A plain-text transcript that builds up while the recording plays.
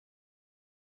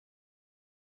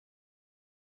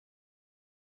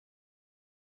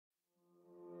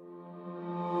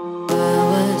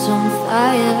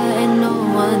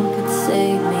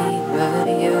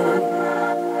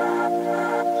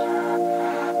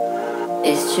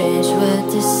It's strange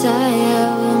what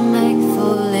desire will make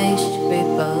foolish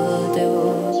people do.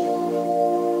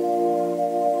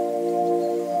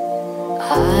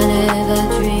 I never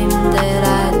dreamed that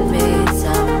I'd meet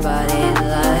somebody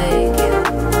like you,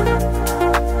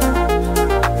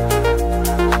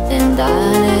 and I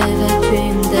never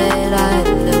dreamed that I'd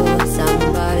lose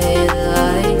somebody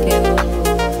like you.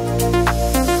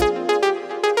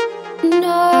 No, I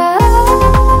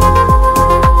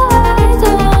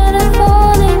don't wanna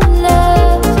fall in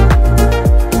love.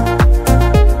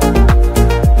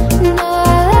 No, I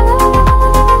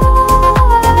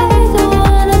don't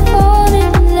wanna fall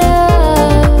in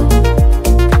love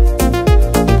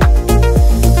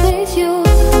with you.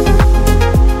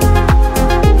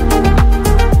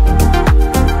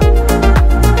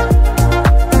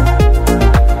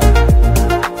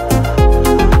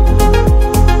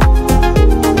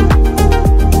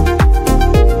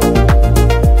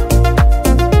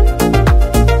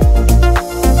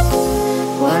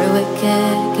 What a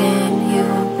wicked game you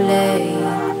play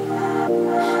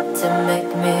to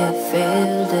make me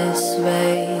feel this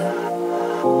way.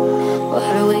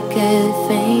 What a wicked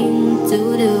thing to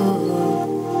do,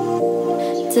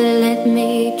 to let me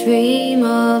dream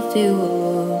of you.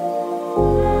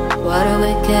 What a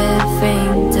wicked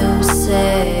thing to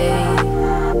say.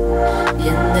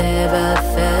 You never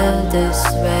felt this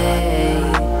way.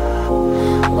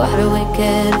 What a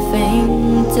wicked thing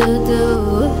to do,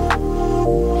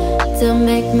 to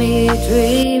make me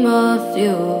dream of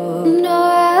you. No,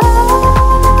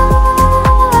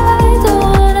 I don't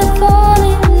wanna fall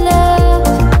in love.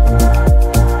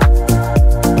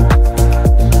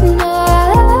 No, I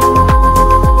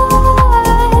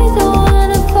don't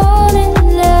wanna fall in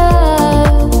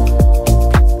love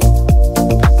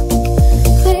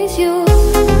with you.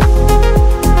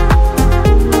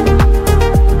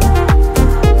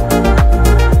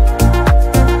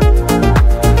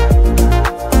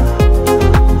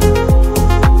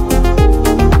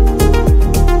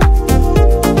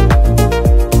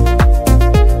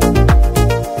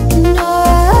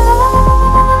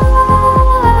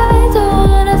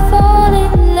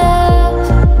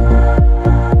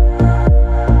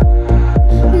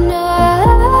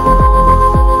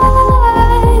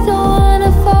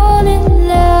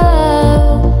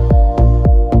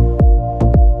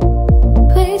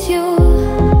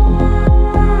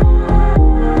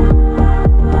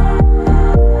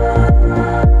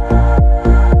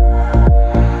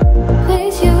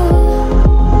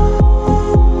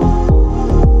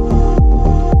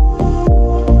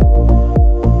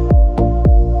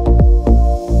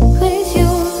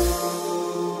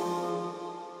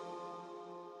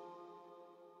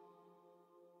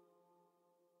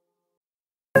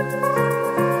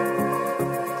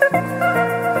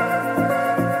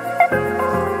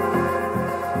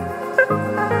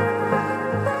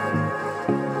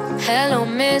 Hello,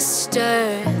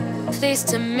 mister, pleased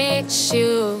to meet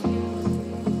you.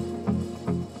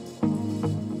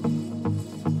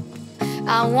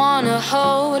 I wanna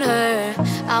hold her,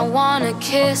 I wanna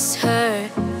kiss her.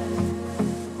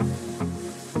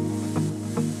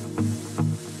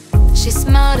 She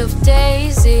smelled of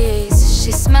daisies,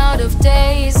 she smelled of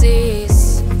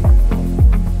daisies.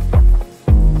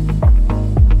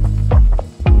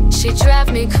 She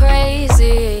drive me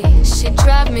crazy, she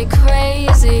drive me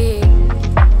crazy.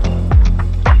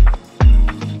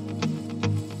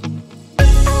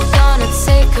 Gonna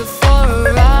take her for a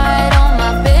ride on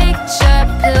my big jet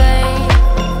plane.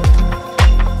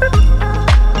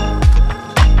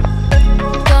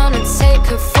 Gonna take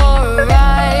her for a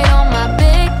ride on my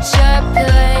big jet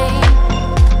plane.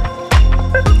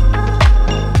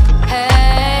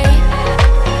 Hey,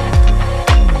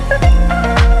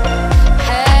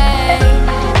 hey.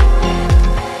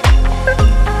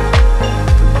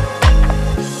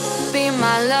 Be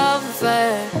my lover,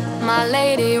 my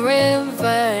lady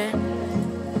river.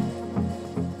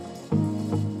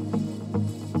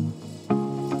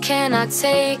 Can I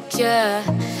take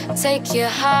you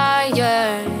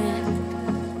higher?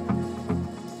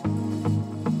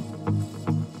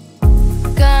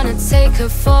 Gonna take her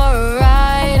for a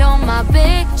ride on my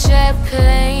big jet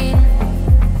plane.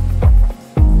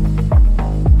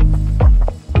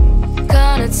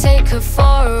 Gonna take her for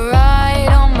a ride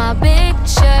on my big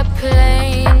jet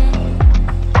plane.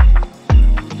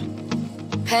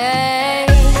 Hey,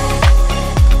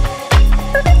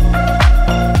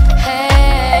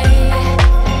 hey.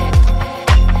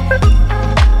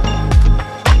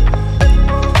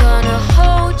 Gonna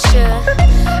hold you,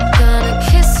 gonna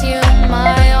kiss you in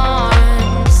my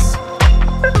arms.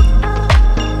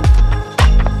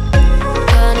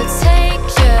 Gonna take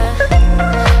you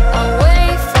away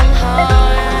from home.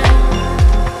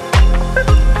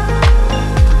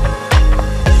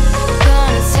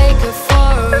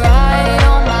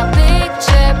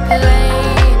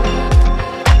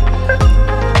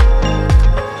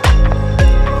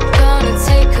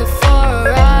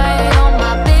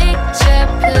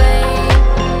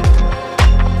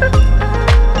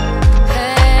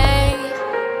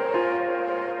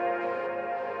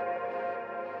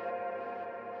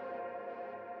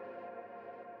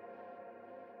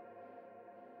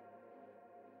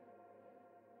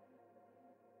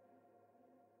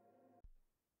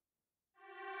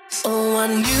 I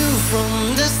knew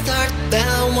from the start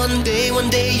that one day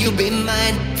you'll be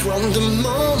mine. From the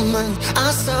moment I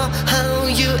saw how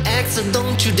you act, so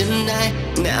don't you deny.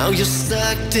 Now you're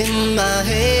stuck in my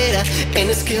head, and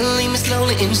it's killing me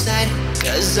slowly inside.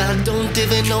 Cause I don't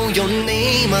even know your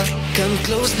name. Come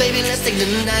close, baby, let's take the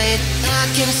night. I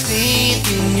can see it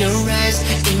in your eyes,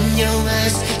 in your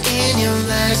eyes, in your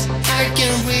eyes. I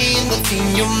can read what's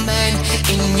in your mind,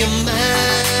 in your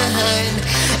mind.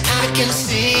 I can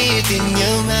see it in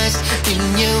your eyes, in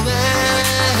your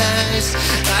eyes.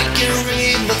 I can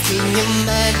read what's in your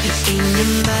mind, in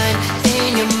your mind,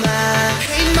 in your mind.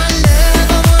 Hey, my love,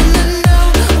 I wanna know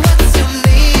what's your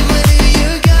name, where do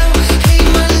you go? Hey,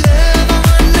 my love, I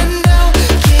wanna know,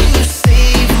 can you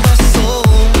save my soul?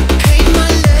 Hey, my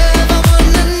love, I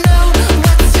wanna know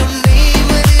what's your name,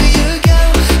 where do you go?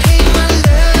 Hey, my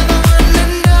love, I wanna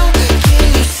know, can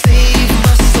you save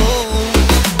my soul?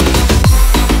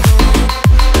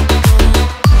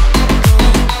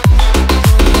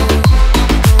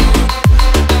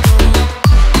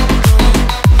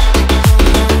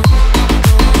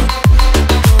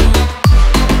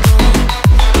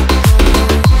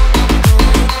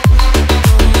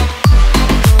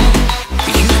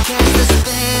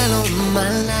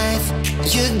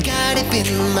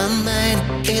 In my mind,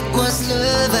 it was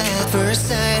love at first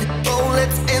sight. Oh,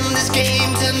 let's end this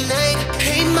game tonight.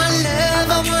 Hey, my love,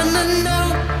 I wanna know.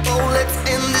 Oh, let's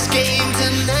end this game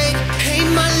tonight. Hey,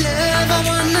 my love, I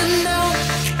wanna know.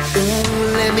 Oh,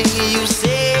 let me hear you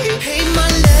say, hey, my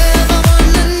love, I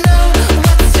wanna know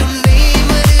what's your name,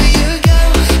 where do you go?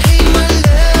 Hey, my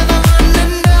love, I wanna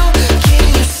know, can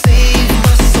you save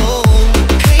my soul?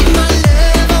 Hey, my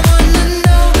love, I wanna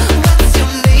know what's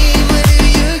your name, where do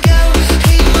you go?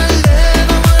 Hey, my love,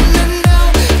 I wanna know,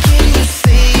 can you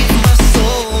save my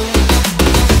soul?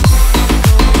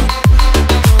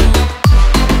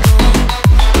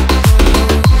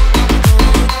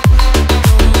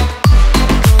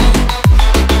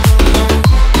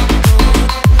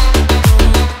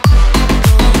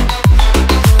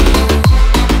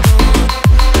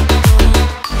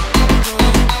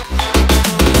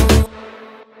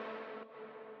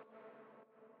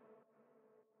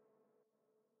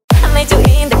 I met you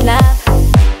in the club,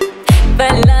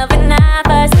 fell in love when I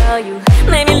first saw you.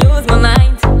 Made me lose my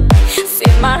mind,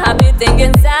 see my heart beating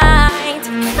inside.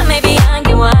 Maybe I'm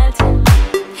getting wild,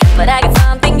 but I got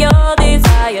something you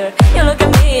desire. You look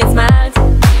at me and smile.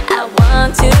 I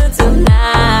want you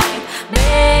tonight,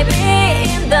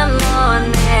 baby. In the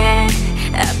morning,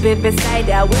 I'll be beside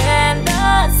you when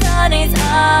the sun is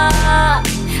up.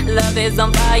 Love is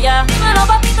on fire. Dímelo,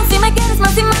 papito, si me quieres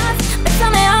más y más.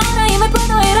 Bésame ahora y me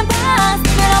puedo ir en paz.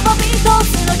 Dímelo, papito,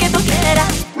 sé lo que tú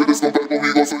quieras. Puedes contar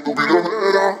conmigo, soy tu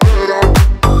millonera.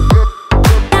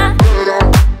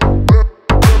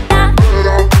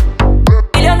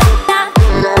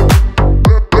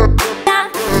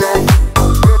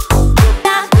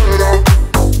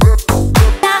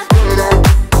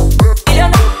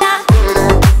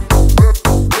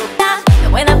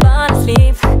 When I fall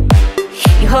asleep,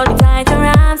 you hold me tight, your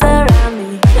arms around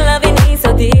me. Loving me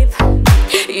so deep,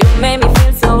 you make me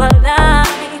feel so alive.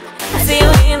 I see you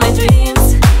in my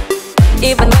dreams,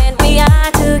 even when we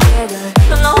are together.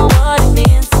 Don't know what it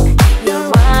means, you're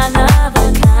one of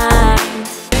a kind.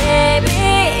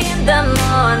 Baby, in the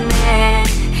morning,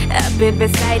 I'll be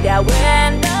beside you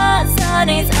when the sun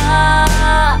is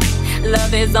up.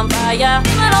 Love is on fire.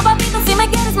 Dímelo, papito, si me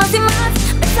quieres más y más.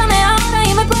 Bésame ahora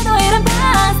y me puedo ir en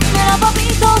paz. Dímelo,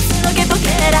 papito, sé lo que tú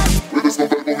quieras. Puedes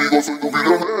contar conmigo, soy tu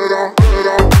millonera.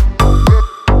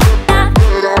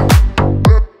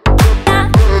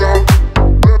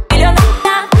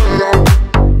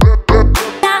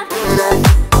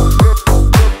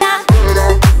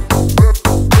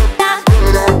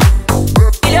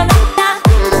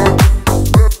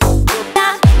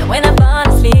 When I fall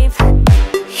asleep,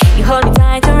 you hold me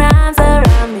tight, your arms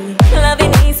around me.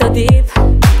 Loving me so deep,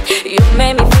 you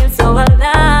make me feel so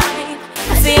alive.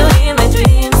 I see you in my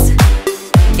dreams,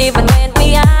 even when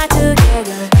we are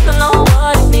together. Don't know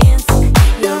what it means,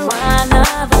 you're one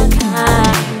of a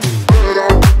kind.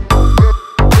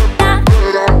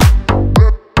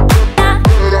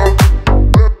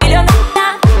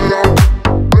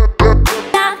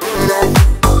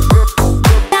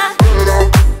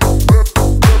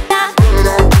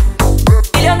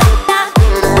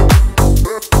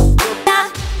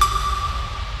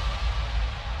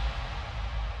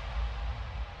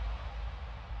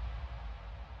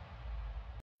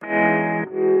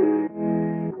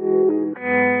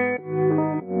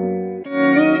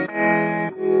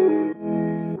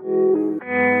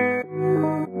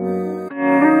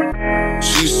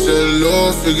 She said,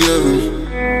 Lord, forgive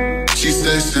him. She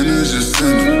say sinners are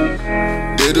sinners.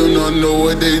 They do not know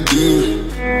what they do.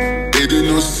 They do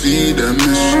not see their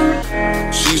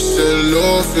mission. She said,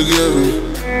 Lord, forgive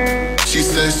them. She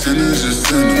said sinners are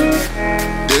sinners.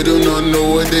 They do not know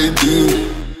what they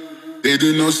do. They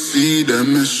do not see their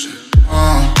mission.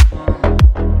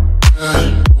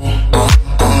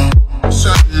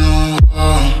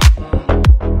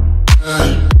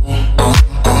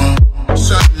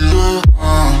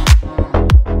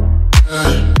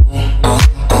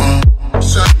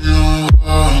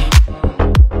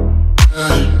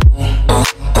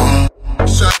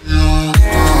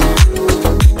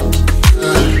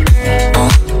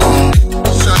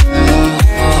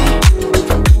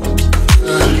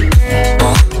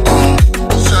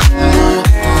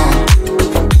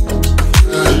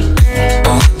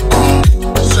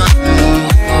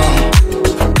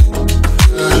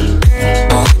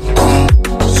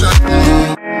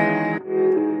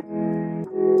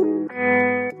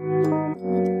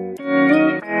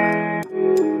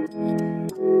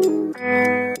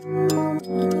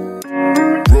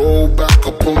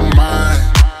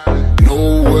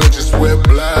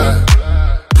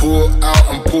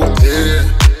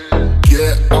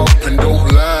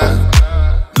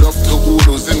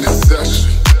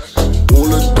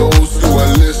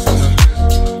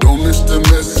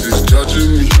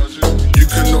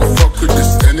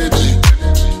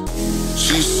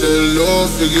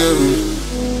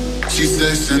 She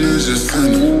said sinners are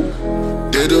sinners.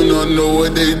 They do not know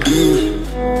what they do.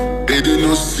 They do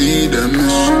not see their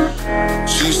mission.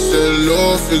 She said,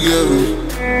 Lord, forgive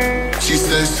them. She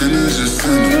said sinners are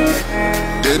sinners.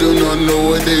 They do not know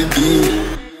what they do.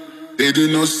 They do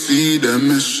not see their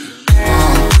mission.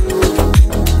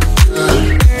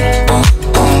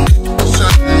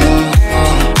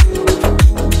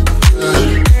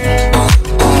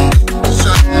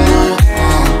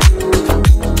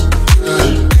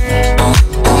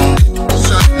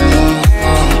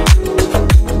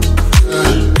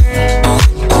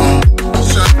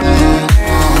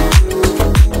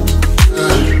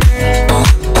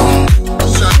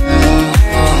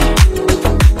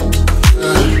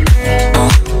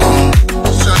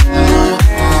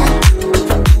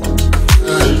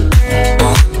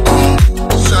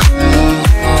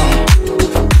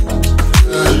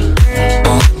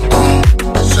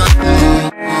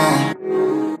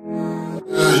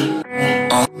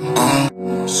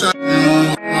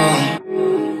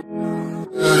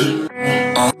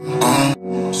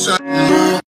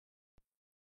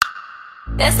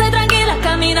 Estoy tranquila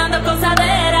caminando con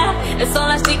Zara. Son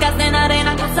las chicas de la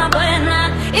arena que están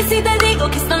buenas. Y si te digo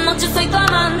que esta noche soy tu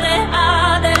amante,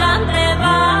 adelante,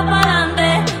 va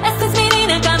pa'lante. Esta es mi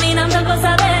niña caminando en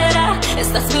gozadera.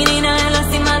 Esta es mi niña en la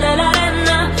cima de la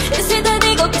arena. Y si te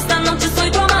digo que esta noche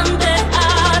soy tu amante,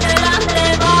 adelante,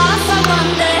 va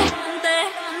pa'lante.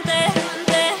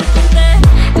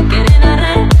 Tú quieres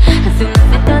narrar, hace una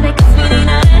fiesta de que es mi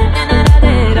niña en la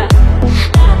heladera.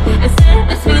 Ese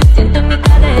es mi siento en mi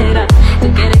cadera. Tú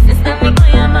quieres estar mi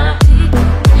llama.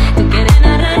 Tú quieres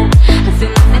narrar, hace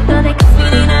una fiesta de que es mi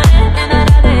niña en la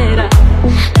heladera.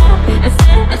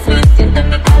 Ese es mi siento en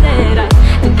mi cadera.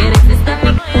 Tú quieres estar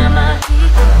mi llama.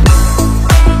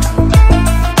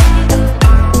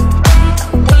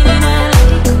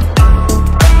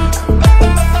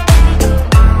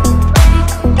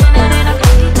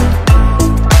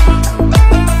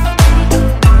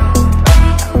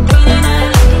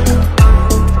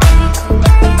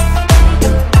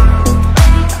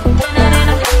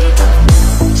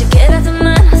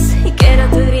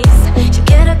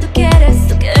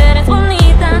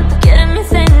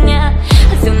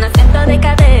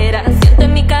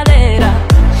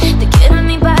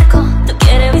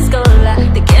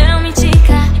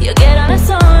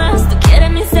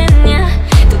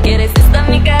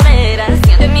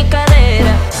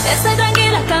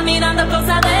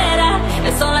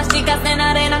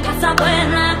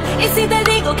 Y si te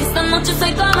digo que esta noche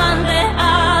soy tu amante,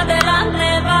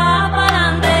 adelante, va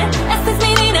pa'lante. Esta es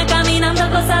mi niña caminando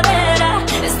gozadera.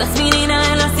 Esta es mi niña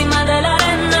en la cima de la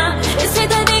arena. Y si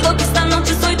te digo que esta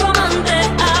noche soy tu amante,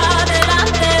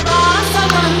 adelante, va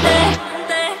pa'lante.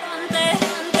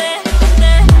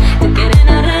 Tú quieres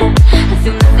narrar, hace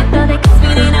una fiesta de que es mi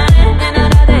niña en la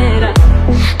heladera.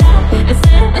 Ese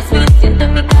es mi siento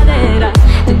en mi cadera.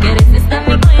 Tú quieres estar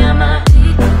mi llama.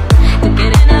 Tú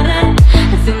quieres narrar,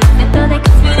 hace una fiesta de que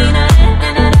es mi niña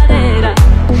en la heladera.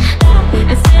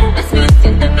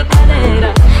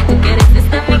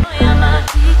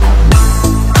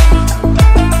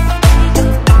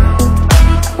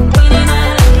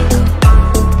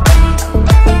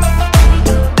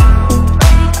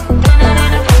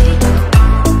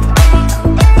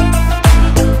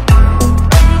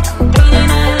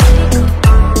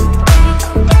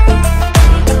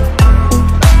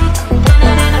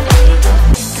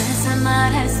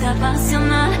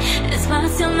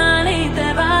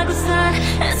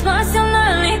 么想